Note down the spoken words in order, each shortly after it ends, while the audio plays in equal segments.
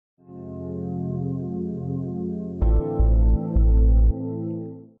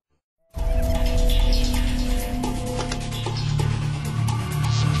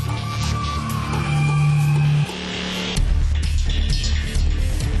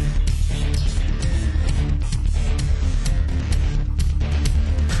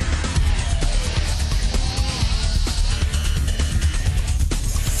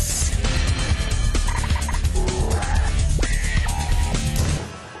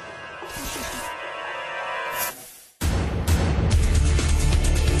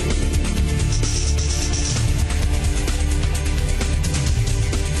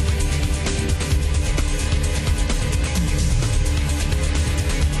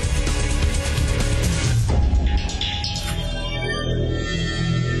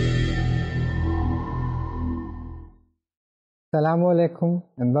Assalamu alaikum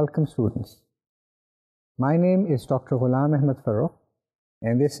and welcome students. My name is Dr. Ghulam Ahmed Farooq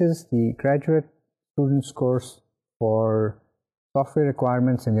and this is the graduate students course for Software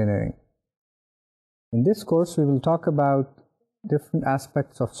Requirements Engineering. In this course we will talk about different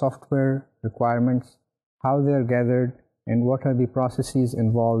aspects of software requirements, how they are gathered and what are the processes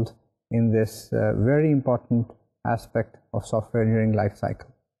involved in this very important aspect of software engineering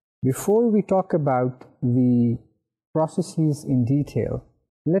lifecycle. Before we talk about the processes in detail,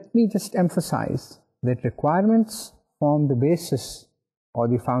 let me just emphasize that requirements form the basis or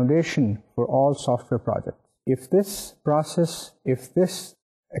the foundation for all software projects. If this process, if this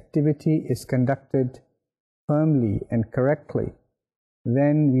activity is conducted firmly and correctly,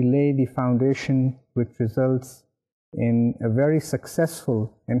 then we lay the foundation which results in a very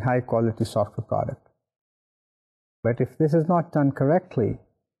successful and high quality software product. But if this is not done correctly,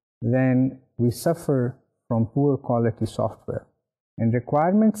 then we suffer from poor quality software. And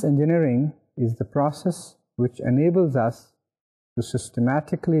requirements engineering is the process which enables us to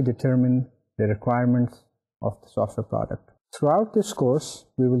systematically determine the requirements of the software product. Throughout this course,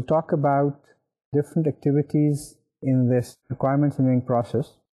 we will talk about different activities in this requirements engineering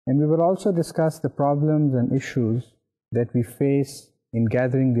process, and we will also discuss the problems and issues that we face in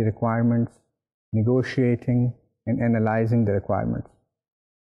gathering the requirements, negotiating, and analyzing the requirements.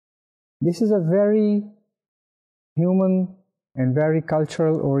 This is a very human and very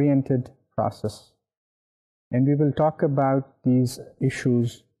cultural oriented process, and we will talk about these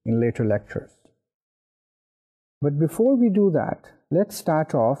issues in later lectures. But before we do that, let's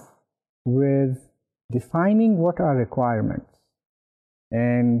start off with defining what are requirements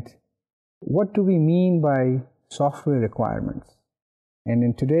and what do we mean by software requirements. And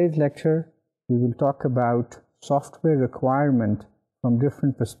in today's lecture we will talk about software requirement from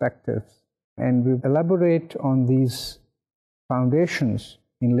different perspectives, and we'll elaborate on these foundations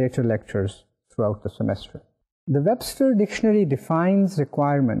in later lectures throughout the semester. The Webster Dictionary defines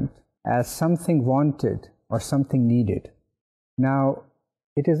requirement as something wanted or something needed. Now,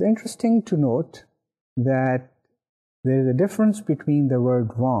 it is interesting to note that there is a difference between the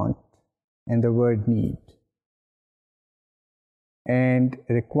word want and the word need. And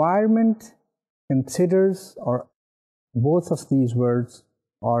requirement considers, or both of these words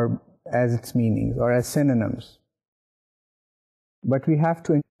are as its meanings or as synonyms. But we have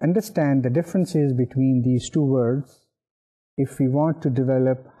to understand the differences between these two words if we want to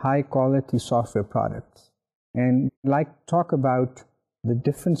develop high quality software products. And I'd like to talk about the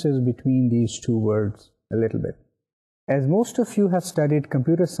differences between these two words a little bit. As most of you have studied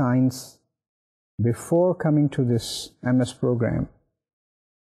computer science before coming to this MS program,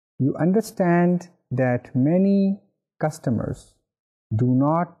 you understand that many customers do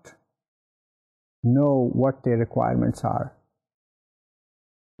not know what their requirements are.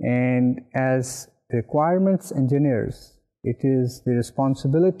 And as requirements engineers, it is the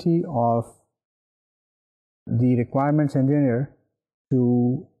responsibility of the requirements engineer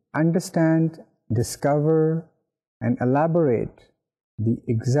to understand, discover, and elaborate the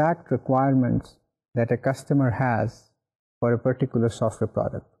exact requirements that a customer has for a particular software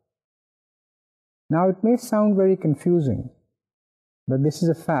product. Now, it may sound very confusing, but this is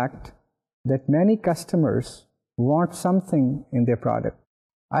a fact that many customers want something in their product.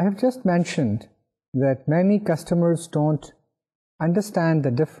 I have just mentioned that many customers don't understand the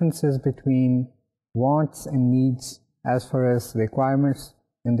differences between wants and needs as far as requirements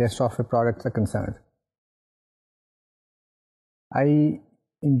in their software products are concerned. I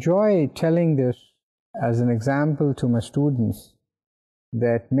enjoy telling this as an example to my students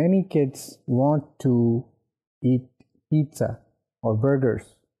that many kids want to eat pizza or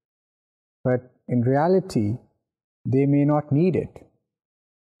burgers, but in reality they may not need it.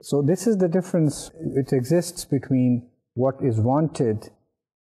 So this is the difference which exists between what is wanted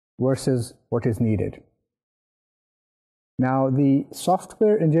versus what is needed. Now, the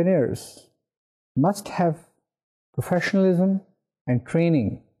software engineers must have professionalism and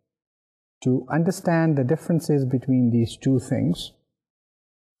training to understand the differences between these two things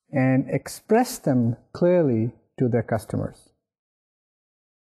and express them clearly to their customers.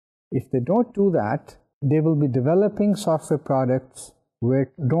 If they don't do that, they will be developing software products which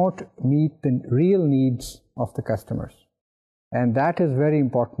don't meet the real needs of the customers. And that is very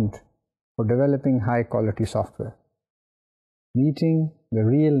important for developing high quality software. Meeting the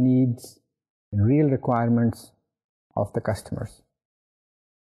real needs and real requirements of the customers.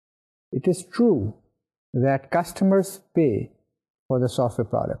 It is true that customers pay for the software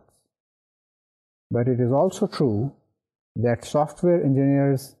products, but it is also true that software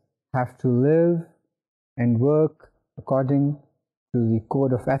engineers have to live and work according to the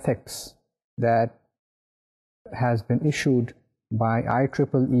code of ethics that has been issued by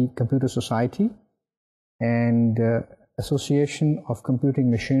IEEE Computer Society and Association of Computing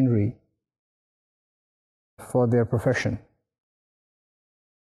Machinery for their profession.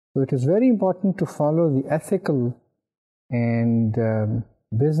 So it is very important to follow the ethical and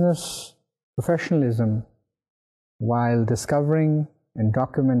business professionalism while discovering and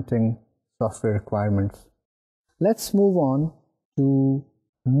documenting software requirements. Let's move on to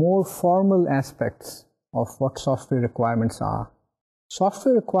more formal aspects of what software requirements are.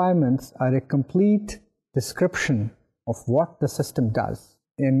 Software requirements are a complete description of what the system does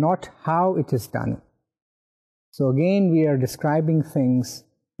and not how it is done. So again, we are describing things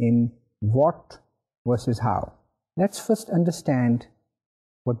in what versus how. Let's first understand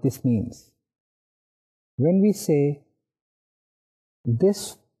what this means. When we say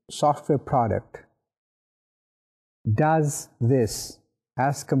this software product does this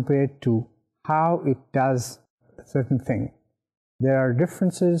as compared to how it does a certain thing, there are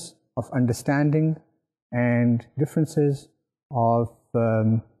differences of understanding and differences of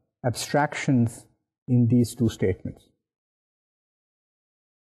abstractions in these two statements.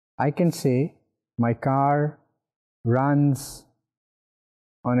 I can say my car runs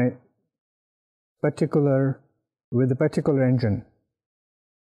on a with a particular engine.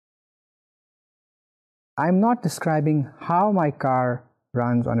 I'm not describing how my car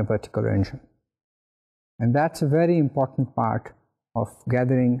runs on a particular engine. And that's a very important part of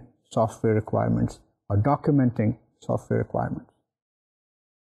gathering software requirements or documenting software requirements.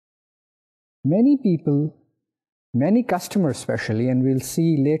 Many people, many customers especially, and we'll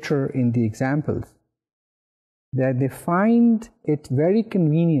see later in the examples, that they find it very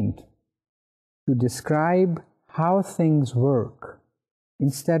convenient to describe how things work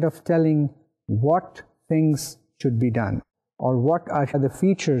instead of telling what things should be done or what are the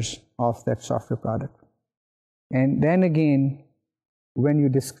features of that software product. And then again, when you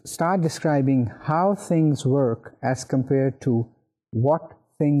start describing how things work as compared to what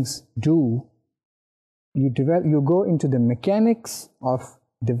things do, you go into the mechanics of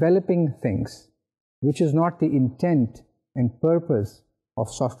developing things, which is not the intent and purpose of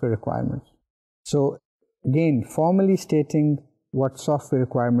software requirements. So again, formally stating what software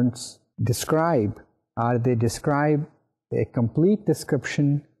requirements describe they describe a complete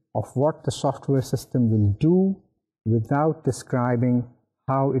description of what the software system will do without describing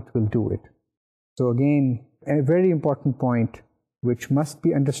how it will do it. So again, a very important point which must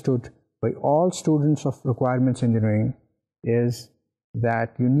be understood by all students of requirements engineering is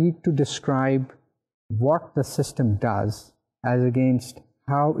that you need to describe what the system does as against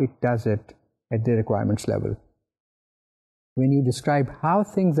how it does it at the requirements level. When you describe how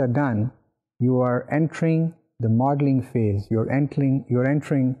things are done, you are entering the modeling phase, you're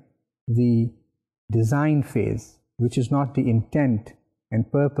entering the design phase, which is not the intent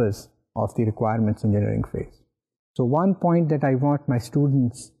and purpose of the requirements engineering phase. So one point that I want my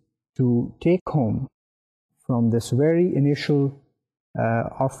students to take home from this very initial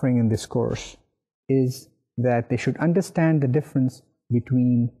offering in this course is that they should understand the difference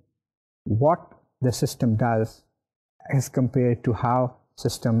between what the system does as compared to how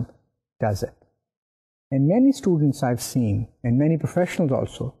system does it. And many students I've seen, and many professionals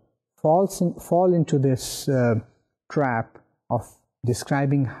also, fall into this trap of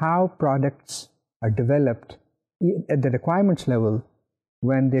describing how products are developed at the requirements level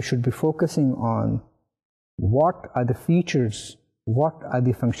when they should be focusing on what are the features, what are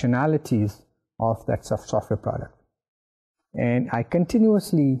the functionalities of that software product. And I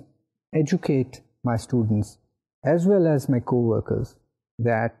continuously educate my students as well as my co-workers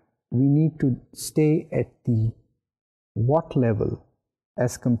that we need to stay at the what level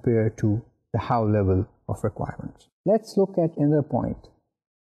as compared to the how level of requirements. Let's look at another point.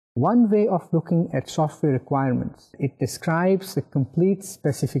 One way of looking at software requirements, it describes the complete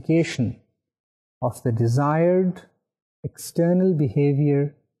specification of the desired external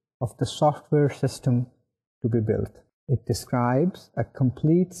behavior of the software system to be built. It describes a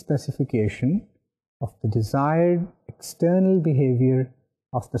complete specification of the desired external behavior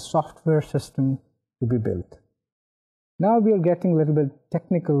of the software system to be built. Now we are getting a little bit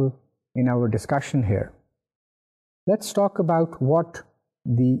technical in our discussion here. Let's talk about what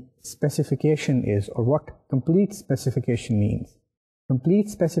the specification is or what complete specification means. Complete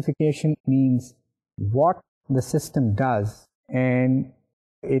specification means what the system does, and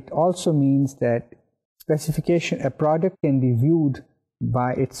it also means that a product can be viewed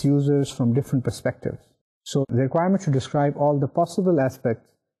by its users from different perspectives. So the requirement should describe all the possible aspects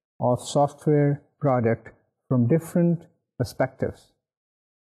of software product from different perspectives.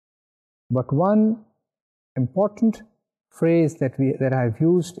 But one important phrase that I've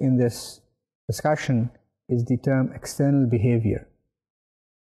used in this discussion is the term external behavior.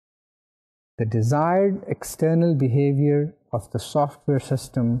 The desired external behavior of the software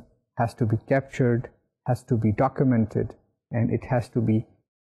system has to be captured, has to be documented, and it has to be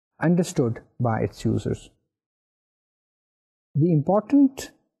understood by its users. The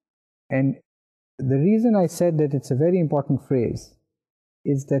important, and the reason I said that it's a very important phrase,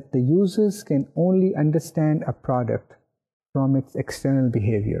 is that the users can only understand a product from its external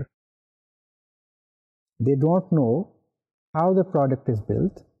behavior. They don't know how the product is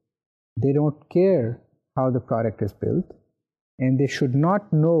built, they don't care how the product is built, and they should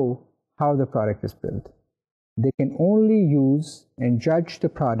not know how the product is built. They can only use and judge the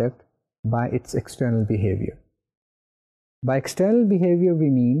product by its external behavior. By external behavior,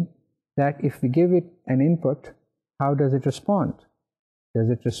 we mean that if we give it an input, how does it respond? Does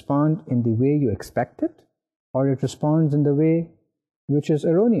it respond in the way you expect it, or it responds in the way which is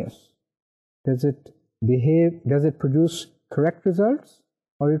erroneous? Does it produce correct results,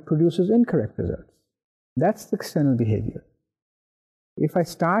 or it produces incorrect results? That's the external behavior. If I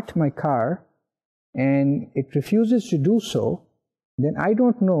start my car and it refuses to do so, then I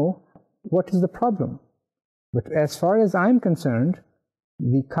don't know what is the problem. But as far as I'm concerned,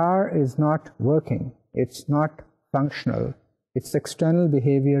 the car is not working, it's not functional, its external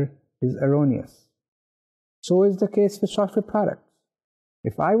behavior is erroneous. So is the case with software products.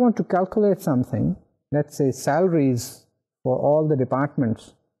 If I want to calculate something, let's say salaries for all the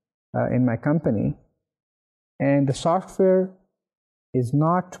departments in my company, and the software is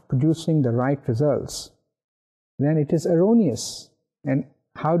not producing the right results, then it is erroneous. And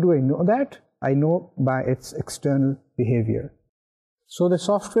how do I know that? I know by its external behavior. So the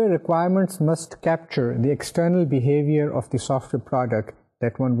software requirements must capture the external behavior of the software product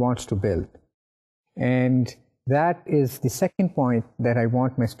that one wants to build. And that is the second point that I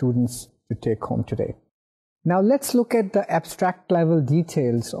want my students to take home today. Now let's look at the abstract level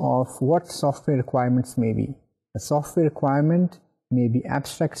details of what software requirements may be. A software requirement may be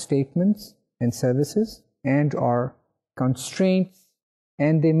abstract statements and services and/or constraints,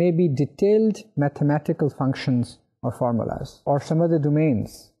 and they may be detailed mathematical functions or formulas or some other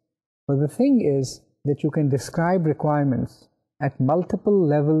domains. But the thing is that you can describe requirements at multiple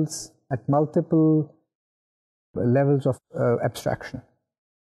levels of abstraction.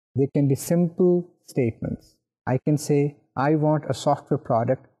 They can be simple statements. I can say, I want a software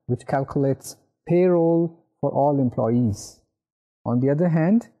product which calculates payroll for all employees. On the other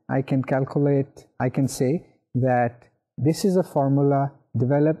hand, I can say that this is a formula,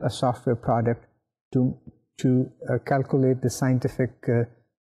 develop a software product to calculate the scientific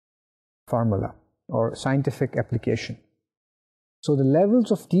formula or scientific application. So the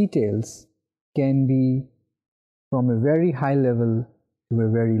levels of details can be from a very high level to a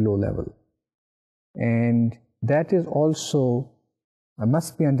very low level. And that is also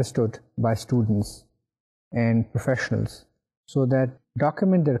must be understood by students and professionals so that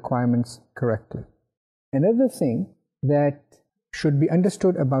document the requirements correctly. Another thing that should be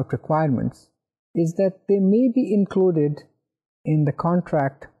understood about requirements is that they may be included in the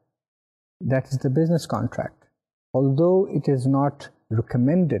contract, that is the business contract, although it is not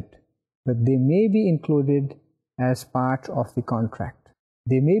recommended, but they may be included as part of the contract.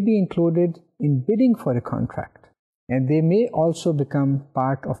 They may be included in bidding for a contract, and they may also become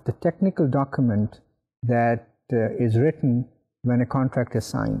part of the technical document that is written when a contract is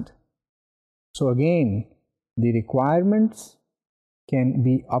signed. So again, the requirements can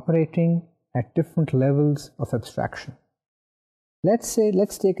be operating at different levels of abstraction. Let's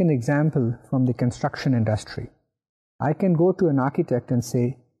take an example from the construction industry. I can go to an architect and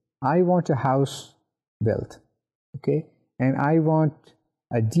say, I want a house built, okay? And I want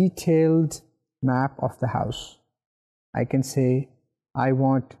a detailed map of the house. I can say, I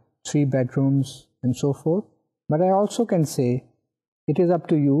want 3 bedrooms and so forth. But I also can say, it is up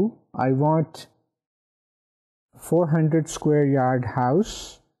to you. I want 400 square yard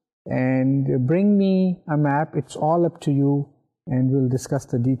house and bring me a map. It's all up to you, and we'll discuss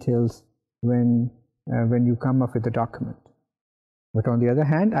the details when you come up with the document. But on the other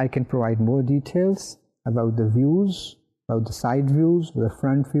hand, I can provide more details about the views, about the side views, the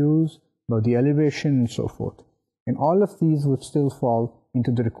front views, about the elevation and so forth. And all of these would still fall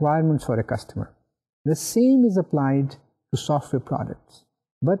into the requirements for a customer. The same is applied to software products,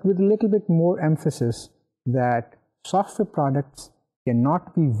 but with a little bit more emphasis that software products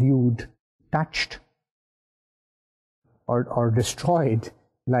cannot be viewed, touched, or destroyed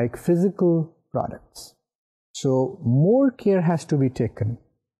like physical products. So more care has to be taken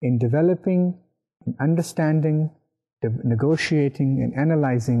in developing, understanding, negotiating, and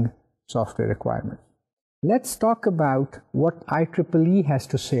analyzing software requirements. Let's talk about what IEEE has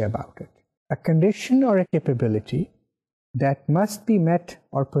to say about it. A condition or a capability that must be met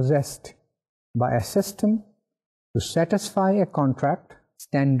or possessed by a system to satisfy a contract,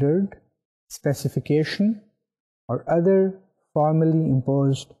 standard, specification, or other formally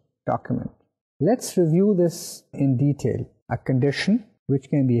imposed document. Let's review this in detail. A condition, which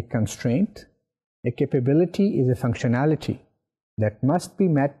can be a constraint. A capability is a functionality that must be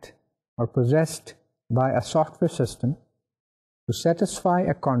met or possessed by a software system to satisfy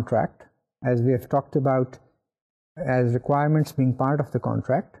a contract, as we have talked about as requirements being part of the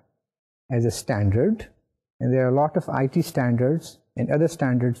contract, as a standard, and there are a lot of IT standards and other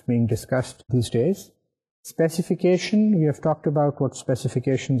standards being discussed these days. Specification, we have talked about what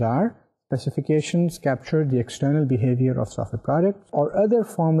specifications are. Specifications capture the external behavior of software products or other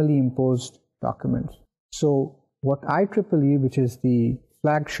formally imposed documents. So what IEEE, which is the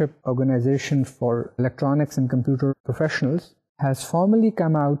flagship organization for electronics and computer professionals, has formally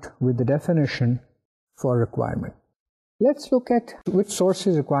come out with the definition for requirement. Let's look at which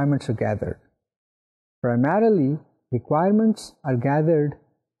sources requirements are gathered. Primarily, requirements are gathered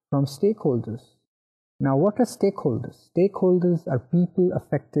from stakeholders. Now, what are stakeholders? Stakeholders are people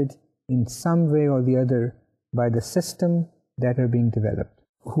affected in some way or the other by the system that are being developed,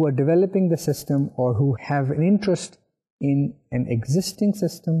 who are developing the system or who have an interest in an existing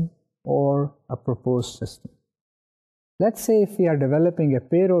system or a proposed system. Let's say if we are developing a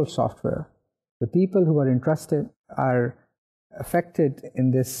payroll software, the people who are interested are affected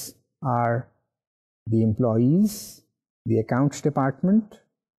in this are the employees, the accounts department,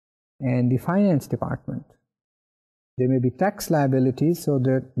 and the finance department. There may be tax liabilities, so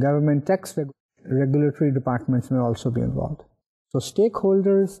the government tax regulatory departments may also be involved. So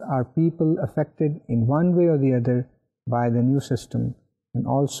stakeholders are people affected in one way or the other by the new system, and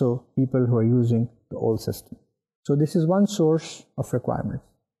also people who are using the old system. So this is one source of requirements.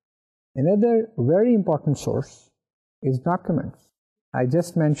 Another very important source is documents. I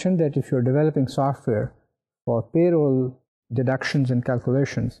just mentioned that if you're developing software for payroll deductions and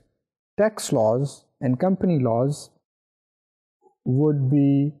calculations, tax laws and company laws would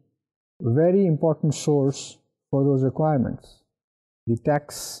be a very important source for those requirements. The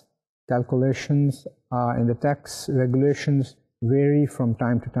tax calculations and the tax regulations vary from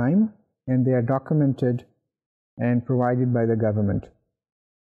time to time, and they are documented and provided by the government.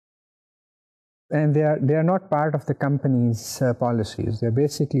 And they are not part of the company's policies. They're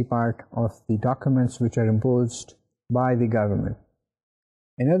basically part of the documents which are imposed by the government.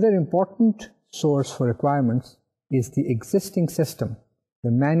 Another important source for requirements is the existing system,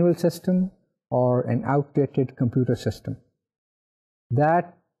 the manual system or an outdated computer system.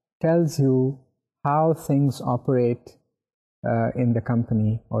 That tells you how things operate in the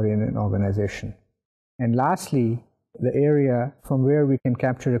company or in an organization. And lastly, the area from where we can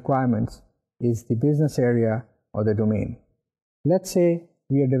capture requirements is the business area or the domain. Let's say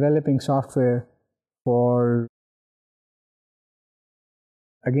we are developing software for,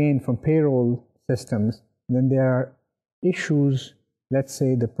 again, from payroll systems, then there are issues, let's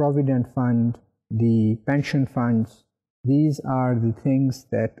say the provident fund, the pension funds. These are the things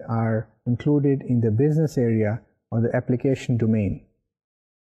that are included in the business area or the application domain.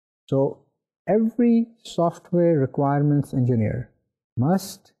 So every software requirements engineer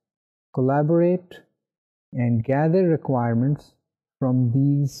must collaborate and gather requirements from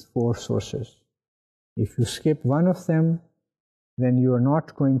these four sources. If you skip one of them, then you are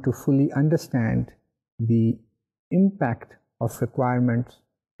not going to fully understand the impact of requirements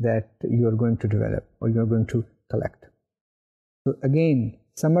that you are going to develop or you are going to collect. So again,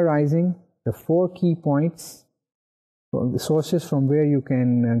 summarizing the four key points from the sources from where you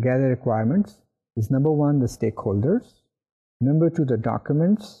can gather requirements is: number one, the stakeholders; number two, the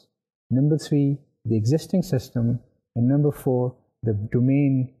documents; number three, the existing system; and number four, the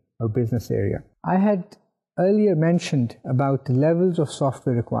domain or business area. I had earlier mentioned about the levels of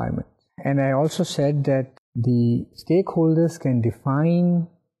software requirement, and I also said that the stakeholders can define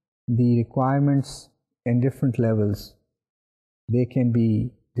the requirements in different levels. They can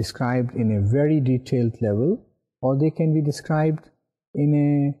be described in a very detailed level, or they can be described in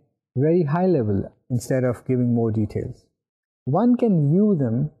a very high level instead of giving more details. One can view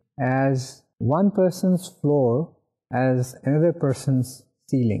them as one person's floor as another person's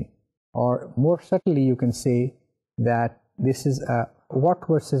ceiling, or more subtly you can say that this is a what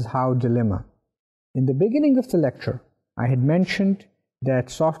versus how dilemma. In the beginning of the lecture, I had mentioned that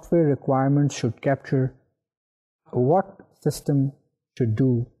software requirements should capture what system should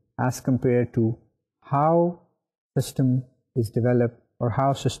do as compared to how system is developed or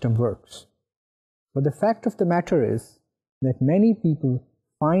how system works. But the fact of the matter is that many people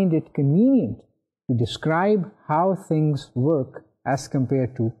find it convenient to describe how things work as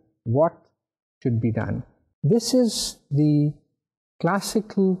compared to what should be done. This is the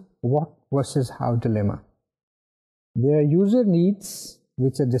classical what versus how dilemma. There are user needs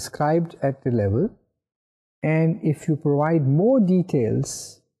which are described at the level, and if you provide more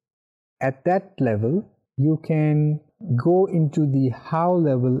details at that level, you can go into the how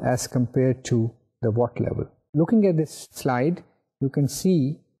level as compared to the what level. Looking at this slide, you can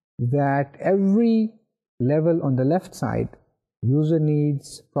see that every level on the left side, user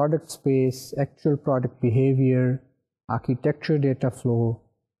needs, product space, actual product behavior, architecture data flow,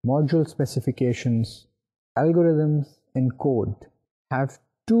 module specifications, algorithms, and code, have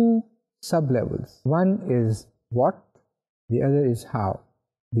two sub-levels. One is what, the other is how.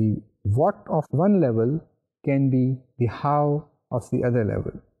 The what of one level can be the how of the other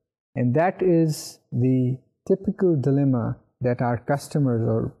level. And that is the typical dilemma that our customers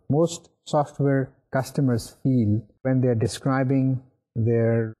or most software customers feel when they're describing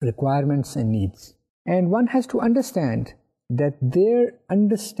their requirements and needs. And one has to understand that their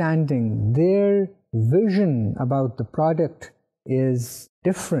understanding, their vision about the product is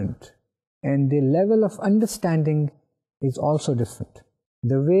different, and the level of understanding is also different.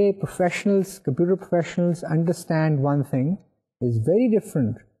 The way professionals, computer professionals, understand one thing is very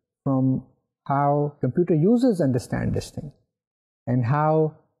different from how computer users understand this thing and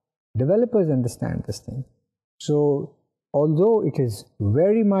how developers understand this thing. So although it is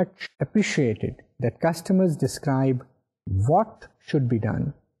very much appreciated that customers describe what should be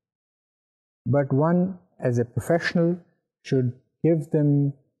done, but one as a professional should give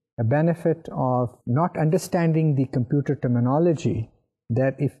them a benefit of not understanding the computer terminology,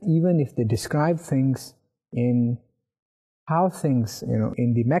 that even if they describe things in how things,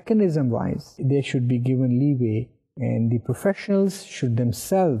 in the mechanism wise, they should be given leeway, and the professionals should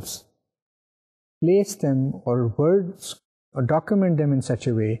themselves place them or words or document them in such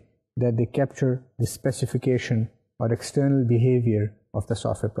a way that they capture the specification or external behavior of the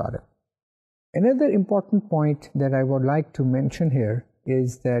software product. Another important point that I would like to mention here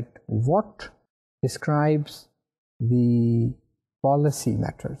is that what describes the policy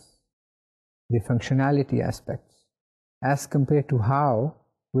matters, the functionality aspects, as compared to how,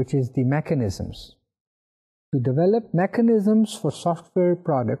 which is the mechanisms. To develop mechanisms for software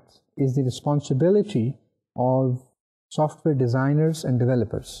products is the responsibility of software designers and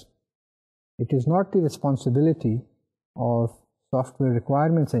developers. It is not the responsibility of software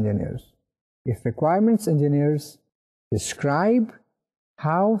requirements engineers. If requirements engineers describe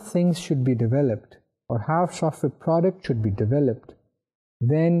how things should be developed or how software product should be developed,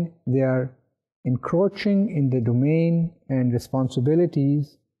 then they are encroaching in the domain and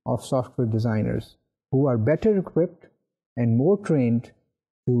responsibilities of software designers, who are better equipped and more trained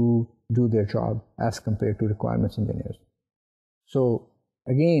to do their job as compared to requirements engineers. So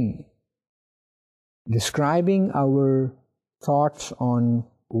again, describing our thoughts on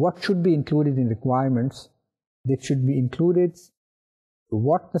what should be included in requirements, that should be included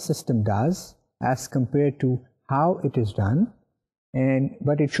what the system does as compared to how it is done,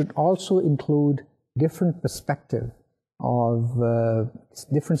 but it should also include different perspective of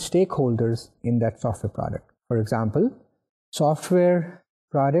different stakeholders in that software product. For example, software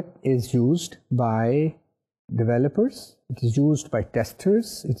product is used by developers, it is used by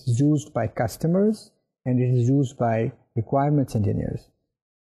testers, it is used by customers, and it is used by requirements engineers.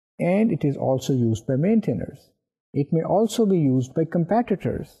 And it is also used by maintainers. It may also be used by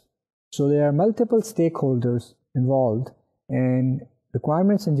competitors. So there are multiple stakeholders involved, and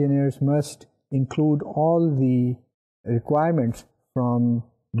requirements engineers must include all the requirements from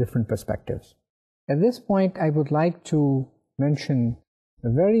different perspectives. At this point, I would like to mention a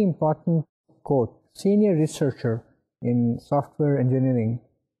very important quote senior researcher in software engineering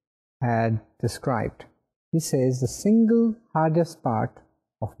had described. He says, "The single hardest part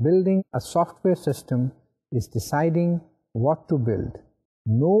of building a software system is deciding what to build.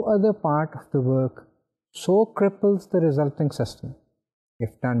 No other part of the work so cripples the resulting system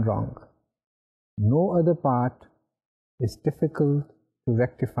if done wrong. No other part is difficult to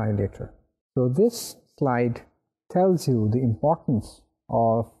rectify later." So this slide tells you the importance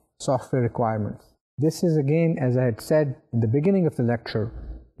of software requirements. This is, again, as I had said in the beginning of the lecture,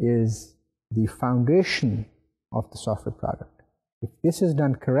 is the foundation of the software product. If this is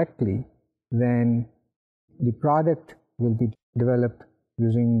done correctly, then the product will be developed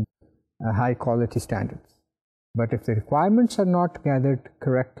using high quality standards. But if the requirements are not gathered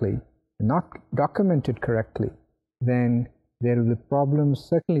correctly, not documented correctly, then there will be problems,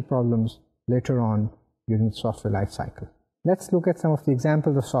 certainly problems, later on during the software life cycle. Let's look at some of the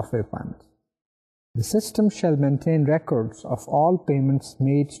examples of software requirements. The system shall maintain records of all payments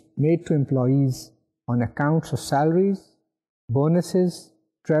made to employees on accounts of salaries, bonuses,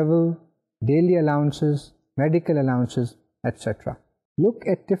 travel, daily allowances, medical allowances, etc. Look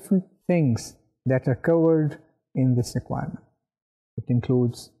at different things that are covered in this requirement. It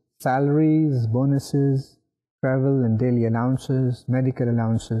includes salaries, bonuses, travel and daily allowances, medical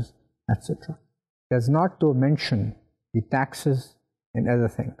allowances, etc. It does not though mention the taxes and other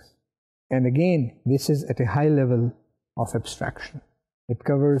things. And again, this is at a high level of abstraction. It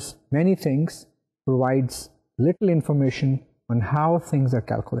covers many things, provides little information on how things are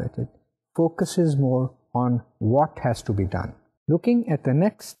calculated, focuses more on what has to be done. Looking at the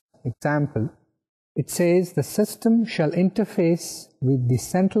next example, it says the system shall interface with the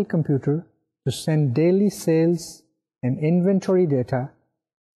central computer to send daily sales and inventory data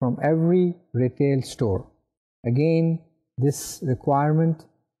from every retail store. Again, this requirement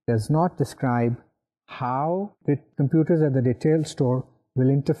does not describe how the computers at the retail store will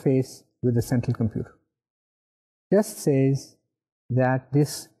interface with the central computer. Just says that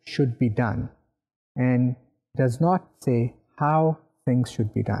this should be done and does not say how things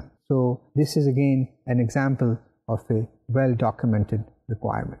should be done. So this is again an example of a well-documented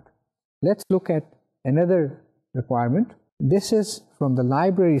requirement. Let's look at another requirement. This is from the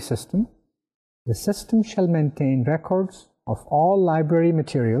library system. The system shall maintain records of all library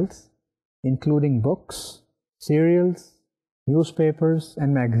materials, including books, serials, newspapers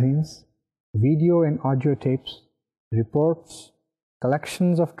and magazines, video and audio tapes, reports,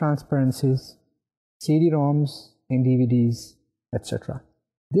 collections of transparencies, CD-ROMs and DVDs, etc.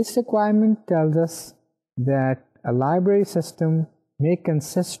 This requirement tells us that a library system may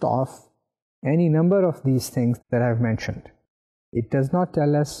consist of any number of these things that I have mentioned. It does not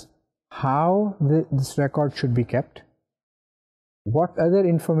tell us how this record should be kept, what other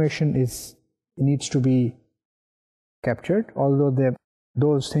information needs to be captured, although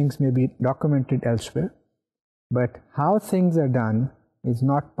those things may be documented elsewhere, but how things are done is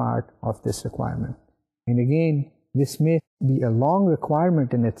not part of this requirement. And again, this may be a long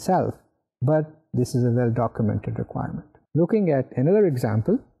requirement in itself, but this is a well-documented requirement. Looking at another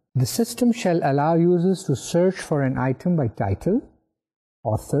example, the system shall allow users to search for an item by title,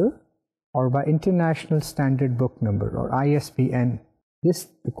 author, or by International Standard Book Number or ISBN. This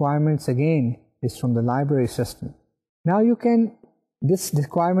requirement again is from the library system. Now this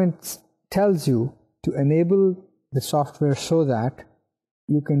requirement tells you to enable the software so that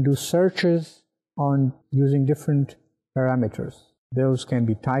you can do searches on using different parameters. Those can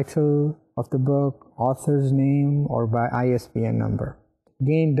be title of the book, author's name, or by ISBN number.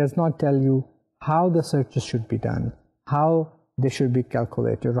 Again, does not tell you how the searches should be done, how they should be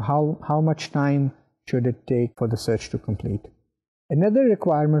calculated, or how much time should it take for the search to complete. Another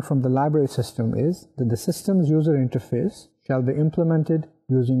requirement from the library system is that the system's user interface shall be implemented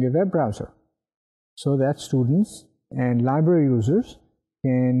using a web browser so that students and library users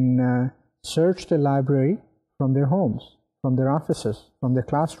can search the library from their homes, from their offices, from their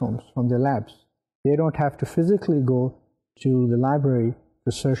classrooms, from their labs. They don't have to physically go to the library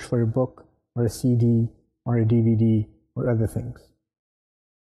to search for a book or a CD or a DVD or other things.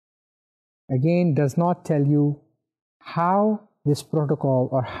 Again, does not tell you how this protocol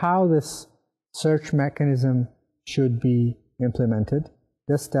or how this search mechanism should be implemented.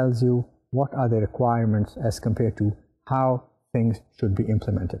 Just tells you what are the requirements as compared to how things should be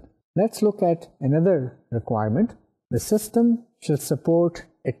implemented. Let's look at another requirement. The system should support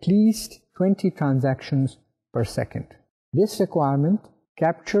at least 20 transactions per second. This requirement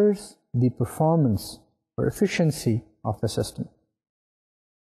captures the performance or efficiency of the system.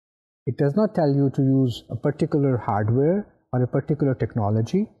 It does not tell you to use a particular hardware or a particular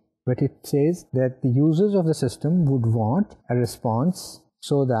technology, but it says that the users of the system would want a response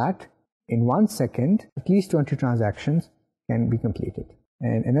so that in 1 second, at least 20 transactions can be completed.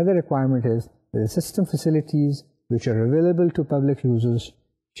 And another requirement is that the system facilities which are available to public users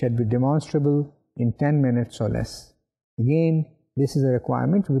should be demonstrable in 10 minutes or less. Again, this is a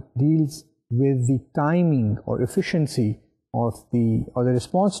requirement which deals with the timing or efficiency of the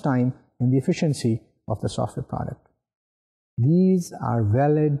response time and the efficiency of the software product. These are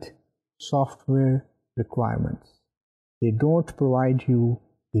valid software requirements. They don't provide you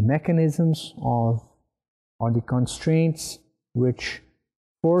the mechanisms or the constraints which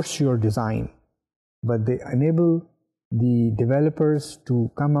force your design, but they enable the developers to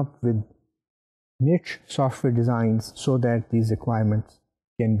come up with niche software designs so that these requirements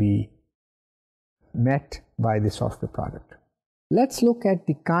can be met by the software product. Let's look at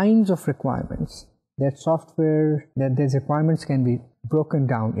the kinds of requirements that these requirements can be broken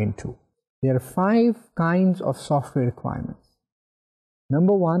down into. There are 5 kinds of software requirements.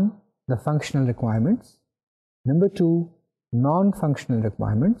 Number 1, the functional requirements. Number 2, non-functional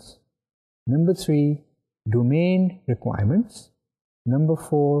requirements. Number 3, domain requirements. Number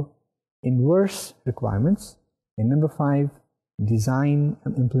 4, inverse requirements. And number 5, design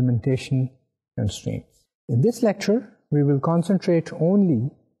and implementation constraints. In this lecture, we will concentrate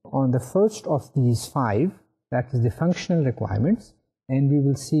only on the first of these 5, that is the functional requirements, and we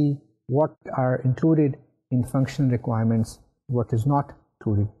will see what are included in functional requirements, what is not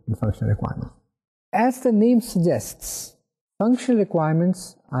included in functional requirements. As the name suggests, functional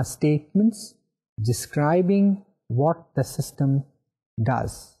requirements are statements describing what the system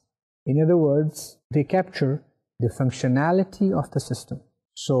does. In other words, they capture the functionality of the system.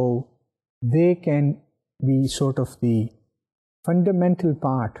 So they can be sort of the fundamental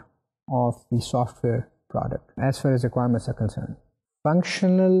part of the software product as far as requirements are concerned.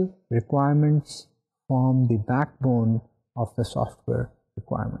 Functional requirements form the backbone of the software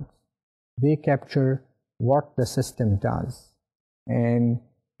requirements. They capture what the system does, and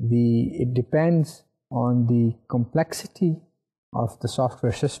it depends on the complexity of the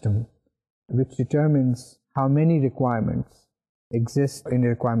software system, which determines how many requirements exist in the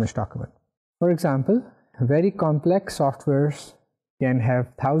requirements document. For example, very complex softwares can have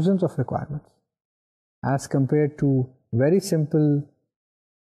thousands of requirements as compared to very simple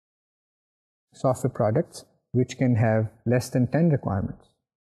software products which can have less than 10 requirements.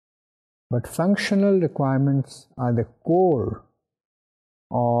 But functional requirements are the core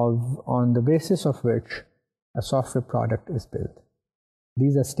on the basis of which a software product is built.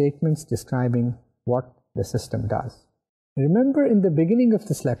 These are statements describing what the system does. Remember, in the beginning of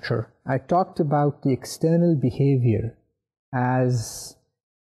this lecture, I talked about the external behavior as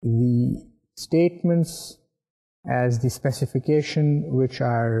the statements, as the specification which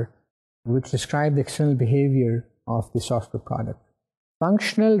describe the external behavior of the software product.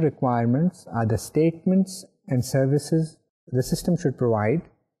 Functional requirements are the statements and services the system should provide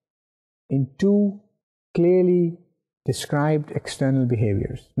in 2 clearly described external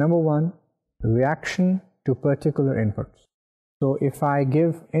behaviors. Number 1, reaction to particular inputs. So if I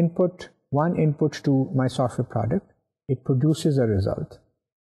give one input to my software product, it produces a result.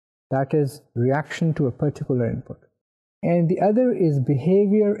 That is reaction to a particular input. And the other is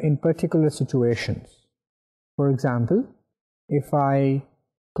behavior in particular situations. For example, if I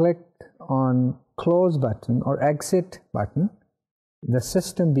click on close button or exit button, the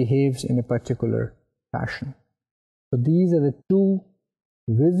system behaves in a particular fashion. So these are the 2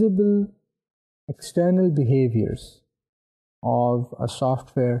 visible external behaviors of a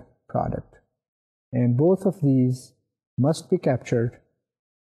software product, and both of these must be captured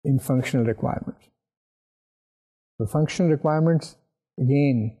in functional requirements. The functional requirements,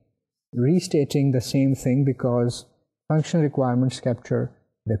 again, restating the same thing, because functional requirements capture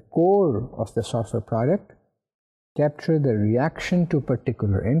the core of the software product, capture the reaction to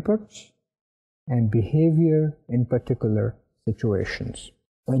particular inputs, and behavior in particular situations.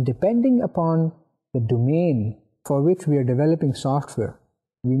 And depending upon the domain for which we are developing software,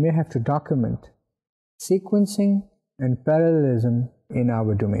 we may have to document sequencing and parallelism in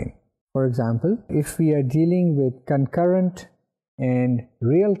our domain. For example, if we are dealing with concurrent and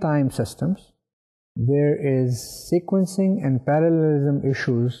real-time systems, there is sequencing and parallelism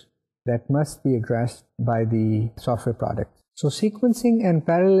issues that must be addressed by the software product. So sequencing and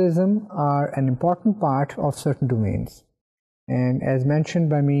parallelism are an important part of certain domains. And as mentioned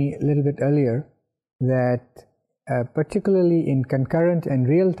by me a little bit earlier, that particularly in concurrent and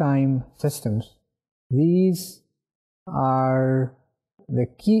real-time systems, these are the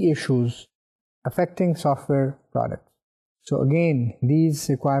key issues affecting software products. So again, these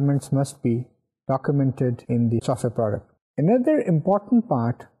requirements must be documented in the software product. Another important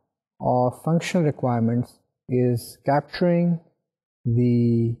part of functional requirements is capturing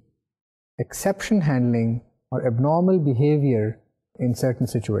the exception handling or abnormal behavior in certain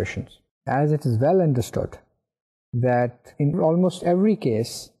situations. As it is well understood that in almost every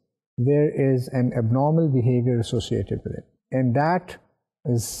case there is an abnormal behavior associated with it, and that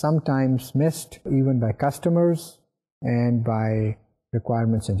is sometimes missed even by customers and by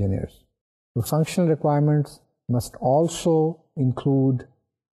requirements engineers. So functional requirements must also include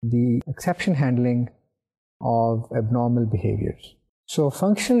the exception handling of abnormal behaviors. So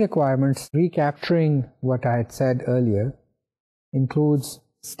functional requirements, recapturing what I had said earlier, includes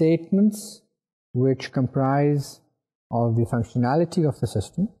statements which comprise of the functionality of the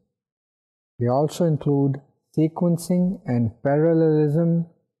system. They also include sequencing and parallelism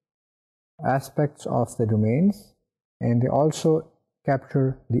aspects of the domains, and they also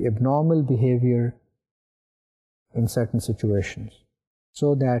capture the abnormal behavior in certain situations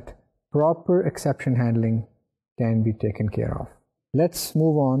so that proper exception handling can be taken care of. Let's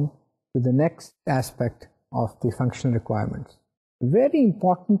move on to the next aspect of the functional requirements. A very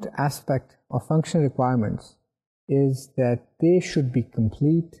important aspect of functional requirements is that they should be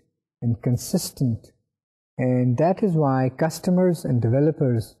complete and consistent, and that is why customers and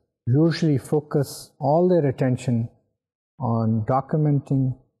developers usually focus all their attention on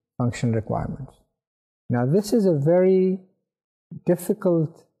documenting functional requirements. Now, this is a very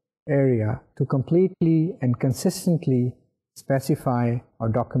difficult area to completely and consistently specify or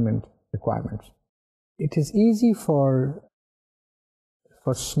document requirements. It is easy for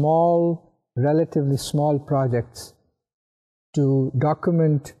small, relatively small projects to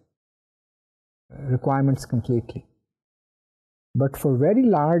document requirements completely. But for very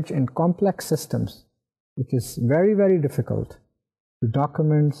large and complex systems, it is very, very difficult to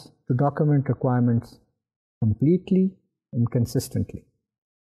document requirements completely and consistently,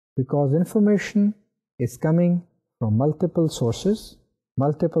 because information is coming from multiple sources,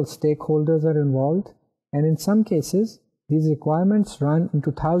 multiple stakeholders are involved, and in some cases, these requirements run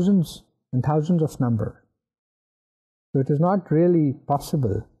into thousands and thousands of numbers. So it is not really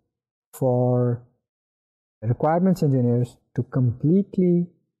possible for requirements engineers to completely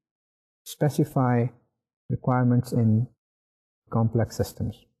specify requirements in complex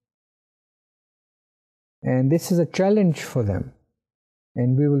systems. And this is a challenge for them.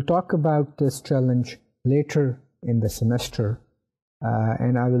 And we will talk about this challenge later in the semester.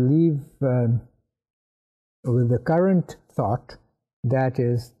 And I will leave with the current thought, that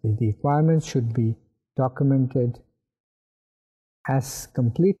is, the requirements should be documented as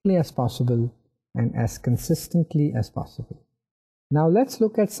completely as possible and as consistently as possible. Now let's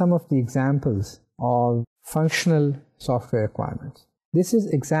look at some of the examples of functional software requirements. This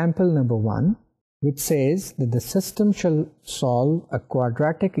is example number 1, which says that the system shall solve a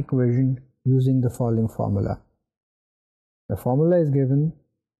quadratic equation using the following formula. The formula is given.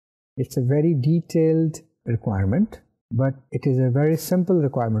 It's a very detailed requirement, but it is a very simple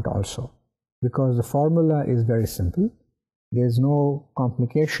requirement also, because the formula is very simple. There's no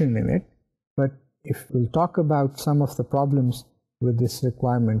complication in it, but if we'll talk about some of the problems with this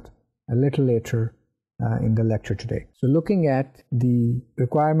requirement a little later in the lecture today. So looking at the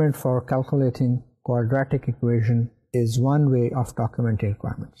requirement for calculating quadratic equation is one way of documenting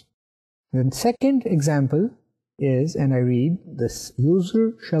requirements. The second example is, and I read, this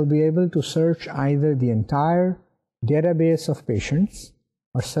user shall be able to search either the entire database of patients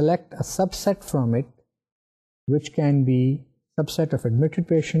or select a subset from it, which can be subset of admitted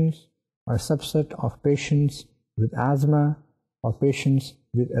patients or subset of patients with asthma or patients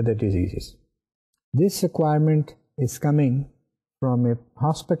with other diseases. This requirement is coming from a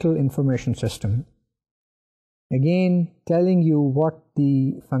hospital information system, again telling you what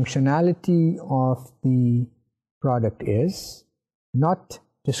the functionality of the product is, not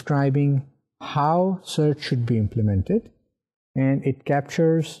describing how search should be implemented, and it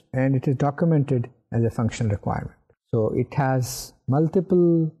captures and it is documented as a functional requirement. So it has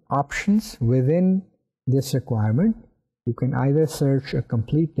multiple options within this requirement. You can either search a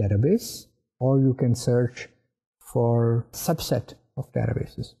complete database or you can search for a subset of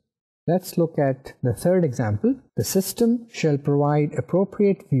databases. Let's look at the third example. The system shall provide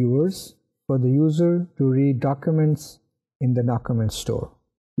appropriate viewers for the user to read documents in the document store.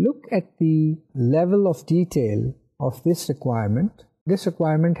 Look at the level of detail of this requirement. This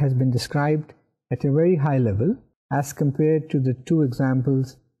requirement has been described at a very high level as compared to the two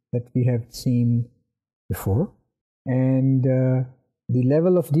examples that we have seen before. And the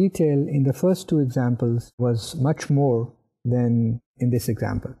level of detail in the first two examples was much more than in this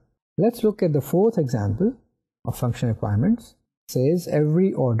example. Let's look at the fourth example of function requirements. It says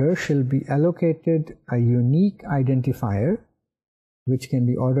every order shall be allocated a unique identifier, which can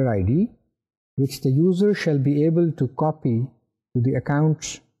be order ID, which the user shall be able to copy to the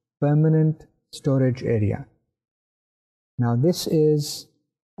account's permanent storage area. Now this is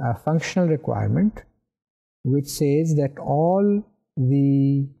a functional requirement which says that all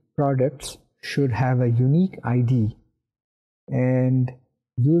the products should have a unique ID and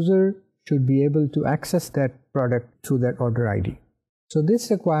user should be able to access that product through that order ID. So this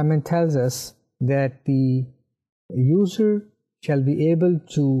requirement tells us that the user shall be able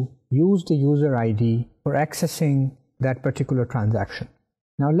to use the user ID for accessing that particular transaction.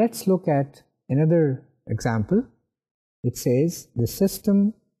 Now let's look at another example. It says the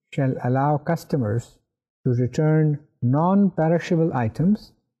system shall allow customers to return non-perishable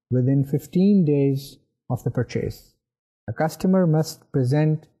items within 15 days of the purchase. A customer must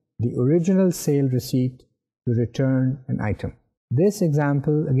present the original sale receipt to return an item. This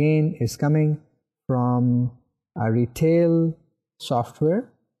example again is coming from a retail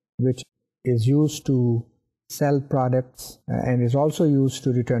software which is used to sell products and is also used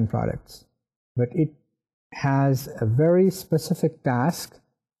to return products. But it has a very specific task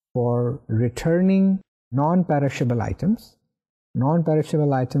for returning non-perishable items.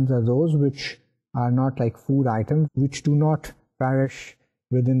 Non-perishable items are those which are not like food items, which do not perish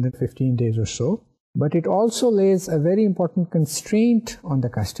within the 15 days or so. But it also lays a very important constraint on the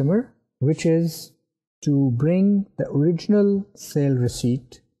customer, which is to bring the original sale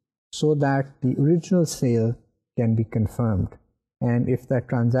receipt so that the original sale can be confirmed. And if that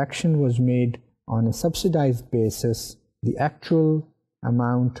transaction was made on a subsidized basis, the actual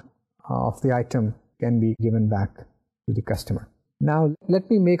amount of the item can be given back to the customer. Now, let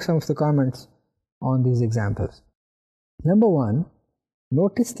me make some of the comments on these examples. Number one,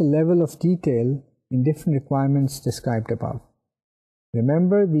 notice the level of detail in different requirements described above.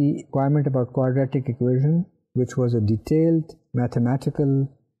 Remember the requirement about quadratic equation, which was a detailed mathematical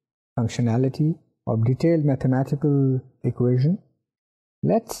functionality of detailed mathematical equation.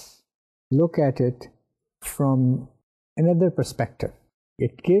 Let's look at it from another perspective.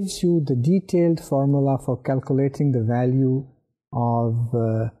 It gives you the detailed formula for calculating the value of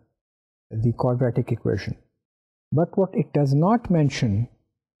the quadratic equation. But what it does not mention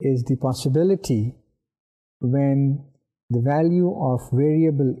is the possibility when the value of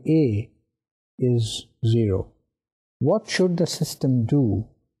variable A is 0. What should the system do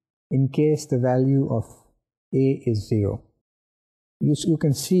in case the value of A is 0? You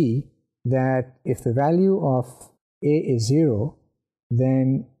can see that if the value of A is 0,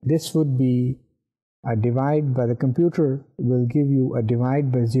 then this would be a divide by the computer will give you a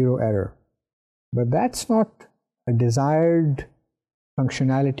divide by 0 error. But that's not a desired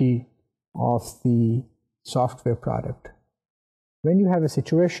functionality of the software product. When you have a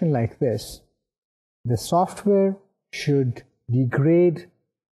situation like this, the software should degrade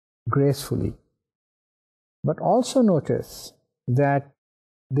gracefully. But also notice that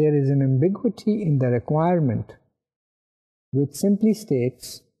there is an ambiguity in the requirement which simply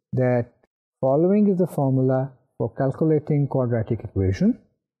states that following is the formula for calculating quadratic equation,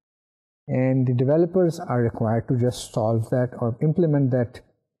 and the developers are required to just solve that or implement that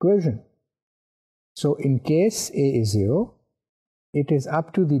equation. So in case A is 0, it is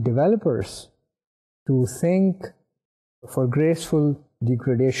up to the developers to think for graceful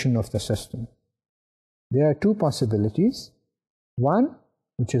degradation of the system. There are two possibilities. One,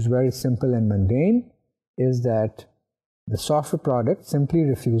 which is very simple and mundane, is that the software product simply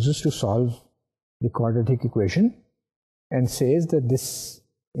refuses to solve the quadratic equation and says that this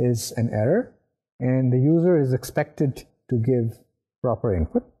is an error and the user is expected to give proper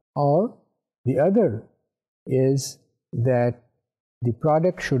input. Or the other is that the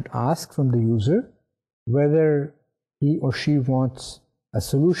product should ask from the user whether he or she wants a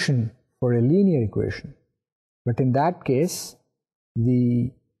solution for a linear equation. But in that case,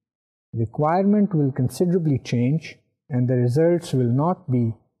 the requirement will considerably change and the results will not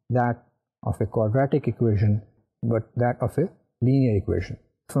be that of a quadratic equation, but that of a linear equation.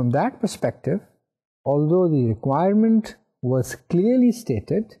 From that perspective, although the requirement was clearly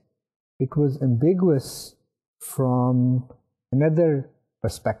stated, it was ambiguous from another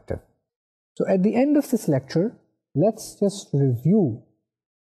perspective. So at the end of this lecture, let's just review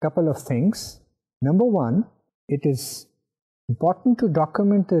a couple of things. Number one, it is important to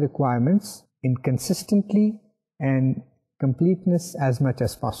document the requirements in consistently and completeness as much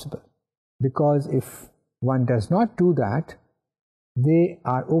as possible. Because if one does not do that, they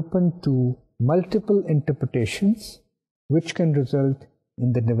are open to multiple interpretations which can result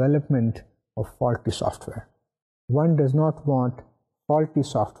in the development of faulty software. One does not want faulty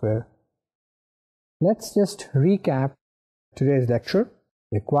software. Let's just recap today's lecture.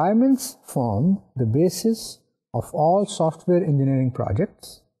 Requirements form the basis of all software engineering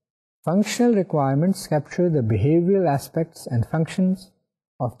projects. Functional requirements capture the behavioral aspects and functions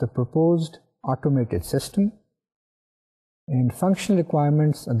of the proposed automated system. And functional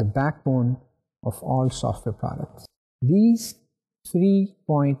requirements are the backbone of all software products. These 3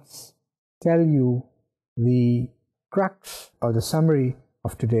 points tell you the crux or the summary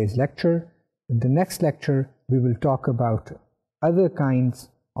of today's lecture. In the next lecture, we will talk about other kinds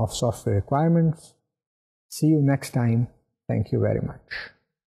of software requirements. See you next time. Thank you very much.